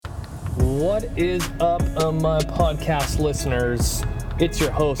What is up, my podcast listeners? It's your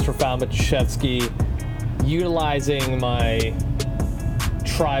host, Rafal Matuszewski, utilizing my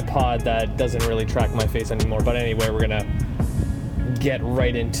tripod that doesn't really track my face anymore. But anyway, we're gonna get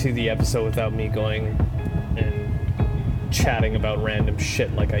right into the episode without me going and chatting about random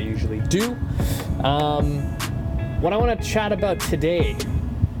shit like I usually do. What I want to chat about today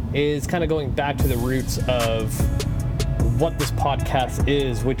is kind of going back to the roots of what this podcast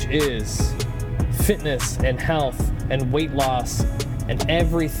is, which is fitness and health and weight loss and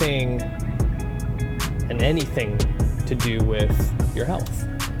everything and anything to do with your health.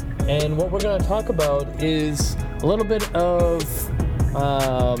 And what we're going to talk about is a little bit of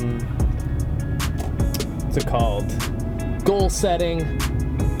what's it called? Goal setting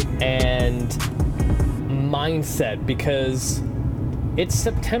and mindset, because it's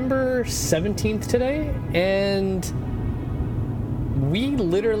September 17th today, and we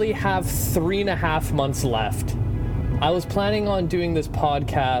literally have 3.5 months left. I was planning on doing this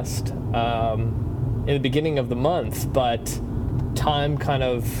podcast in the beginning of the month, but time kind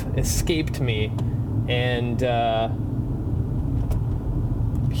of escaped me, and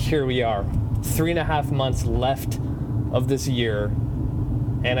here we are. 3.5 months left of this year,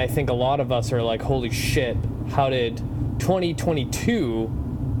 and I think a lot of us are like, holy shit, how did 2022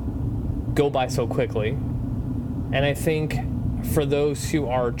 go by so quickly? And I think for those who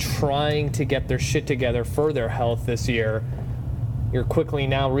are trying to get their shit together for their health this year, you're quickly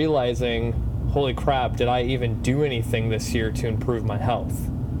now realizing, holy crap, did I even do anything this year to improve my health?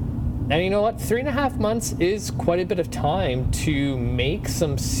 And you know what? 3.5 months is quite a bit of time to make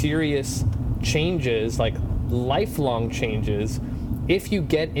some serious changes, like lifelong changes, if you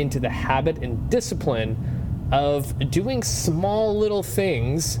get into the habit and discipline of doing small little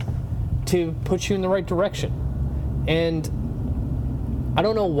things to put you in the right direction. And I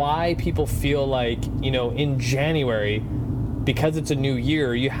don't know why people feel like, in January, because it's a new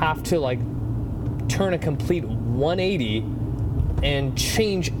year, you have to like turn a complete 180 and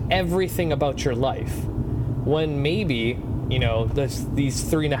change everything about your life. When maybe, these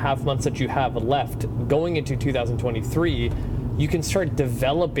 3.5 months that you have left going into 2023, you can start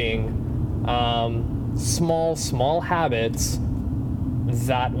developing small habits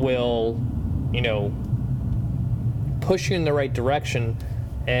that will, push you in the right direction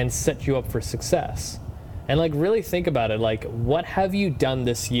and set you up for success. And like really think about it, like what have you done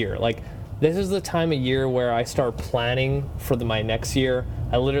this year? Like this is the time of year where I start planning for my next year.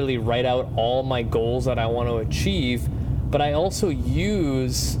 I literally write out all my goals that I want to achieve, but I also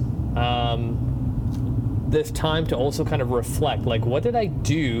use this time to also kind of reflect, like what did I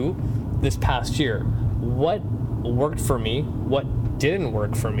do this past year? What worked for me? What didn't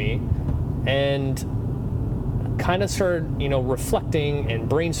work for me? And kind of start, reflecting and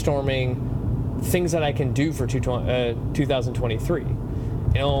brainstorming things that I can do for 2023.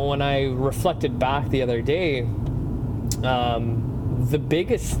 When I reflected back the other day, the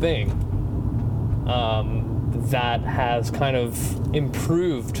biggest thing that has kind of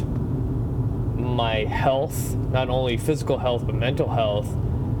improved my health, not only physical health but mental health,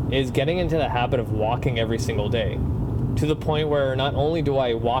 is getting into the habit of walking every single day, to the point where not only do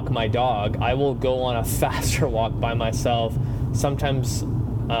I walk my dog, I will go on a faster walk by myself, sometimes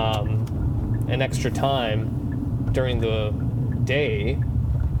an extra time during the day,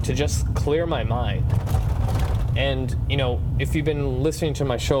 to just clear my mind. And if you've been listening to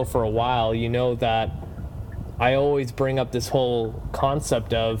my show for a while, you know that I always bring up this whole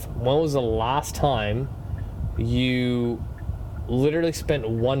concept of, when was the last time you literally spent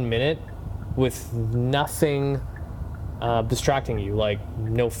 1 minute with nothing distracting you, like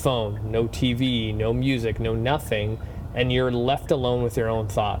no phone, no TV, no music, no nothing, and you're left alone with your own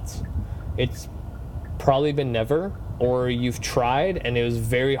thoughts? It's probably been never, or you've tried and it was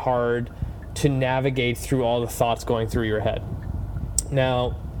very hard to navigate through all the thoughts going through your head.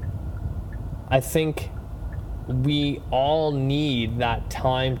 Now, I think we all need that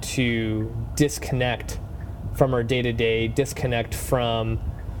time to disconnect from our day-to-day, disconnect from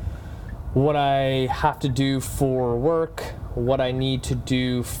what I have to do for work, what I need to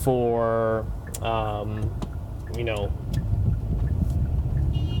do for,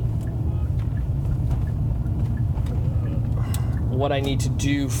 what I need to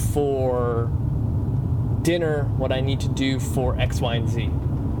do for dinner, what I need to do for X, Y, and Z.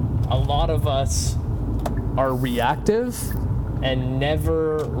 A lot of us are reactive and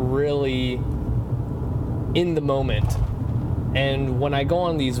never really in the moment. And when I go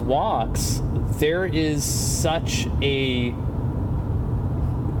on these walks, there is such a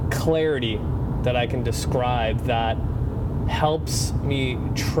clarity that I can describe that helps me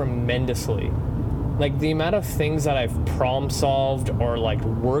tremendously. Like the amount of things that I've problem solved or like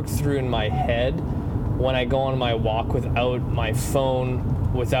worked through in my head when I go on my walk without my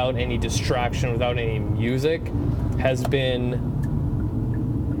phone, without any distraction, without any music, has been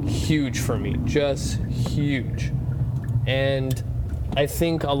huge for me, just huge. And I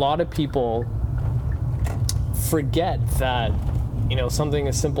think a lot of people forget that, you know, something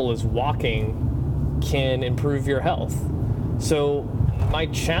as simple as walking can improve your health. So my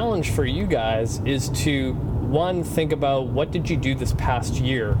challenge for you guys is to, one, think about what did you do this past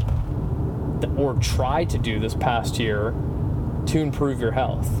year or try to do this past year to improve your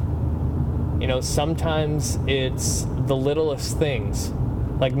health. You know, sometimes it's the littlest things.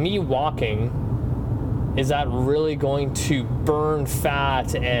 Like me walking, is that really going to burn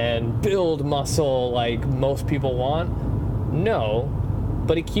fat and build muscle like most people want? No,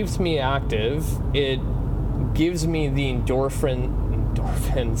 but it keeps me active. It gives me the endorphins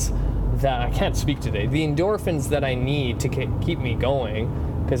that I can't speak today. The endorphins that I need to keep me going.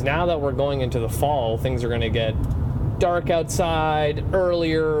 Because now that we're going into the fall, things are going to get dark outside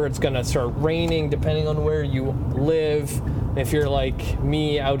earlier. It's going to start raining depending on where you live. If you're like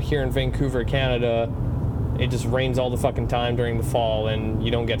me out here in Vancouver, Canada, it just rains all the fucking time during the fall and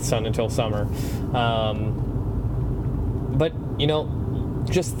you don't get sun until summer. But, you know,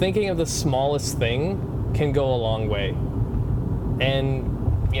 just thinking of the smallest thing can go a long way.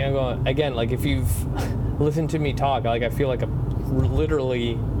 And, you know, again, like if you've listened to me talk, like I feel like a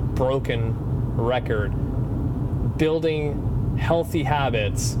literally broken record. Building healthy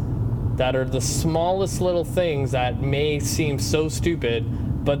habits that are the smallest little things that may seem so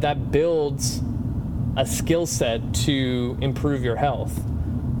stupid, but that builds a skill set to improve your health.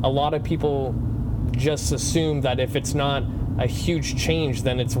 A lot of people just assume that if it's not a huge change,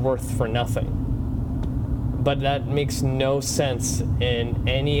 then it's worth for nothing. But that makes no sense in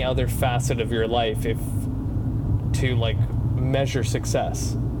any other facet of your life if to like measure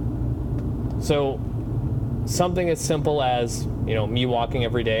success. So something as simple as, you know, me walking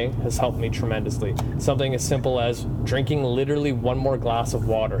every day has helped me tremendously. Something as simple as drinking literally one more glass of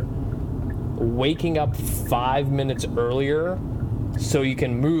water. Waking up 5 minutes earlier so you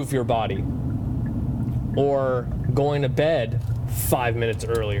can move your body. Or going to bed 5 minutes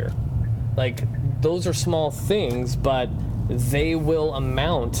earlier. Like, those are small things, but they will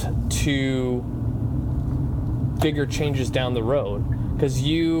amount to bigger changes down the road. Because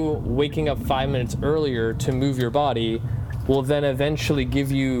you waking up 5 minutes earlier to move your body will then eventually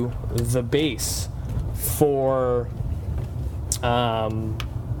give you the base for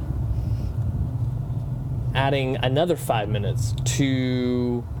adding another 5 minutes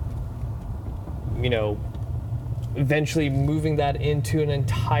to, you know, eventually moving that into an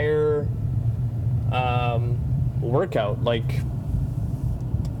entire workout. Like,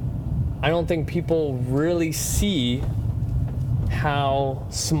 I don't think people really see how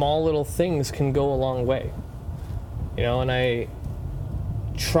small little things can go a long way. You know, and I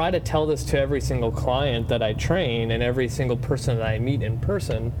try to tell this to every single client that I train and every single person that I meet in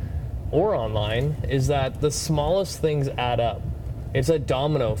person or online, is that the smallest things add up. It's a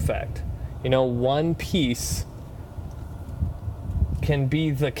domino effect. You know, one piece can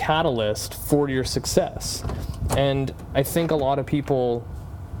be the catalyst for your success. And I think a lot of people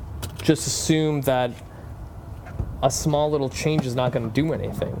just assume that a small little change is not going to do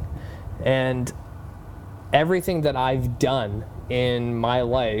anything. And everything that I've done in my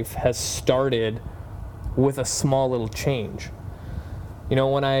life has started with a small little change. You know,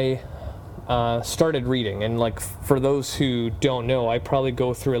 when I started reading, and like for those who don't know, I probably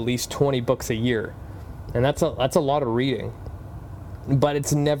go through at least 20 books a year. And that's a lot of reading. But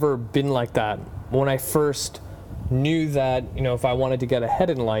it's never been like that. When I first knew that, you know, if I wanted to get ahead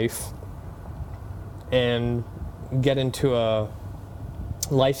in life and get into a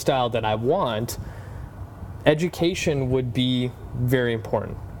lifestyle that I want, education would be very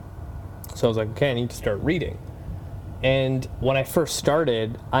important. So I was like, okay, I need to start reading. And when I first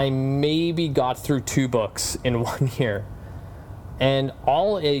started, I maybe got through 2 books in 1 year. And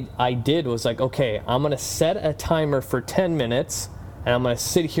all I did was like, okay, I'm going to set a timer for 10 minutes and I'm going to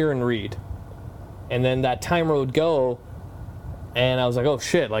sit here and read. And then that timer would go and I was like, oh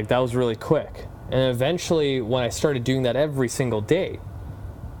shit, like that was really quick. And eventually when I started doing that every single day,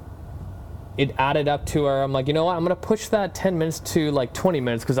 it added up to where I'm like, you know what, I'm going to push that 10 minutes to like 20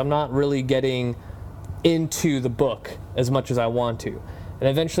 minutes because I'm not really getting into the book as much as I want to. And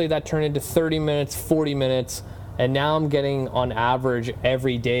eventually that turned into 30 minutes, 40 minutes, and now I'm getting on average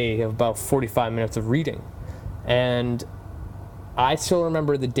every day about 45 minutes of reading. And I still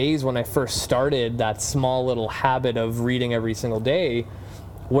remember the days when I first started that small little habit of reading every single day,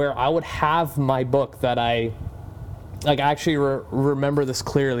 where I would have my book that I actually remember this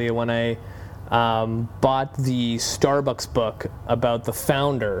clearly when I bought the Starbucks book about the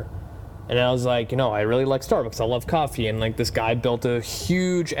founder. And I was like, I really like Starbucks. I love coffee. And like, this guy built a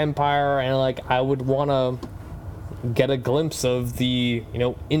huge empire, and like, I would want to get a glimpse of the,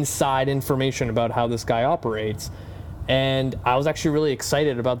 inside information about how this guy operates. And I was actually really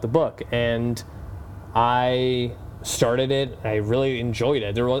excited about the book, and I started it. I really enjoyed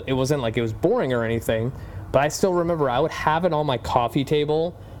it. It wasn't like it was boring or anything, but I still remember I would have it on my coffee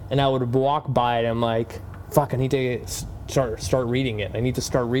table, and I would walk by it. And I'm like, fuck, I need to start reading it. I need to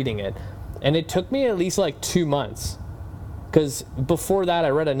start reading it. And it took me at least like 2 months, because before that I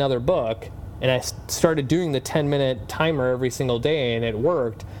read another book, and I started doing the 10-minute timer every single day, and it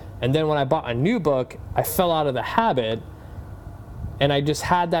worked. And then when I bought a new book, I fell out of the habit, and I just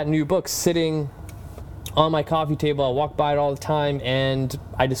had that new book sitting on my coffee table. I walked by it all the time, and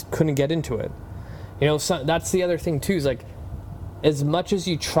I just couldn't get into it. So that's the other thing too, is like, as much as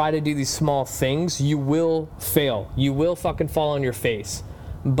you try to do these small things, you will fail. You will fucking fall on your face.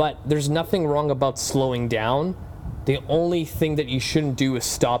 But there's nothing wrong about slowing down. The only thing that you shouldn't do is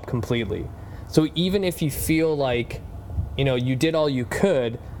stop completely. So even if you feel like, you did all you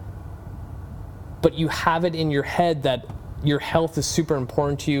could, but you have it in your head that your health is super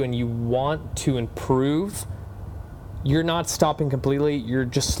important to you and you want to improve, you're not stopping completely, you're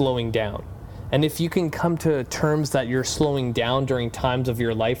just slowing down. And if you can come to terms that you're slowing down during times of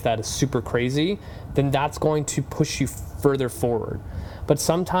your life that is super crazy, then that's going to push you further forward. But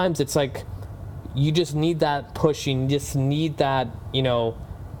sometimes it's like, you just need that push, you just need that,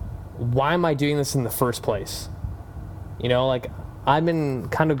 why am I doing this in the first place? Like, I've been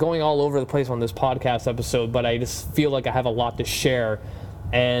kind of going all over the place on this podcast episode, but I just feel like I have a lot to share.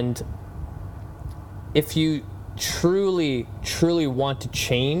 And if you truly, truly want to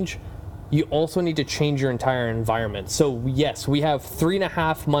change, you also need to change your entire environment. So yes, we have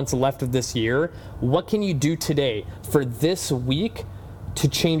 3.5 months left of this year. What can you do today for this week to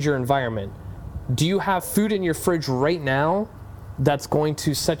change your environment? Do you have food in your fridge right now that's going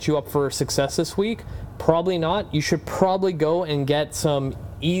to set you up for success this week? Probably not. You should probably go and get some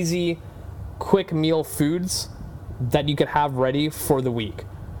easy, quick meal foods that you could have ready for the week.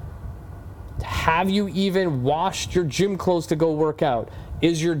 Have you even washed your gym clothes to go work out?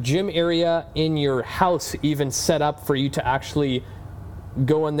 Is your gym area in your house even set up for you to actually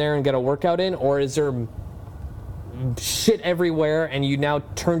go in there and get a workout in? Or is there shit everywhere and you now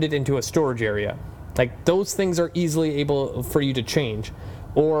turned it into a storage area? Like, those things are easily able for you to change.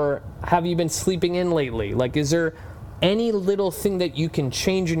 Or have you been sleeping in lately? Like, is there any little thing that you can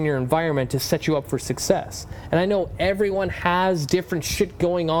change in your environment to set you up for success? And I know everyone has different shit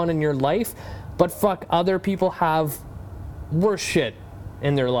going on in your life, but fuck, other people have worse shit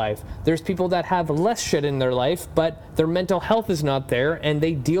in their life. There's people that have less shit in their life, but their mental health is not there, and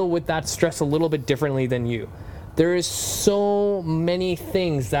they deal with that stress a little bit differently than you. There is so many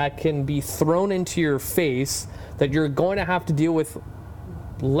things that can be thrown into your face that you're going to have to deal with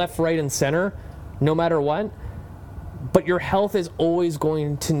left, right, and center, no matter what. But your health is always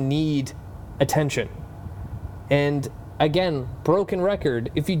going to need attention. And again, broken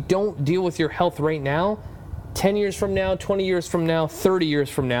record, if you don't deal with your health right now, 10 years from now, 20 years from now, 30 years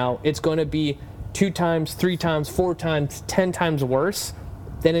from now, it's going to be 2 times, 3 times, 4 times, 10 times worse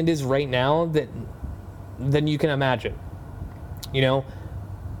than it is right now than you can imagine.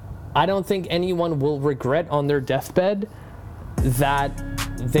 I don't think anyone will regret on their deathbed that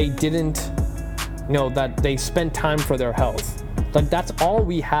they didn't, that they spent time for their health. Like, that's all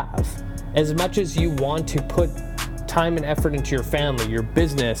we have. As much as you want to put time and effort into your family, your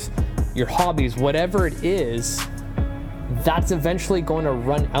business, your hobbies, whatever it is, that's eventually going to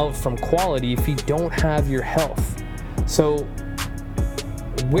run out from quality if you don't have your health. So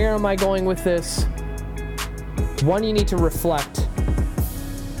where am I going with this? 1, you need to reflect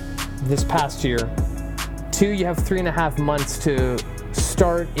this past year. 2, you have 3.5 months to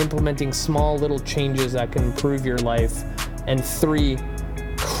start implementing small little changes that can improve your life. And 3,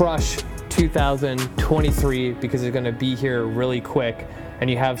 crush 2023, because it's going to be here really quick and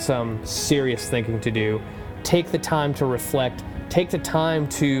you have some serious thinking to do. Take the time to reflect. Take the time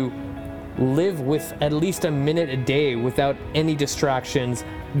to live with at least a minute a day without any distractions.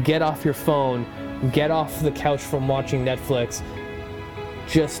 Get off your phone. Get off the couch from watching Netflix.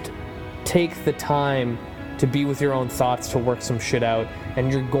 Just take the time to be with your own thoughts, to work some shit out,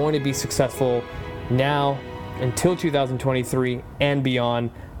 and you're going to be successful now until 2023 and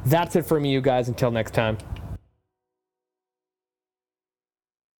beyond. That's it for me, you guys. Until next time.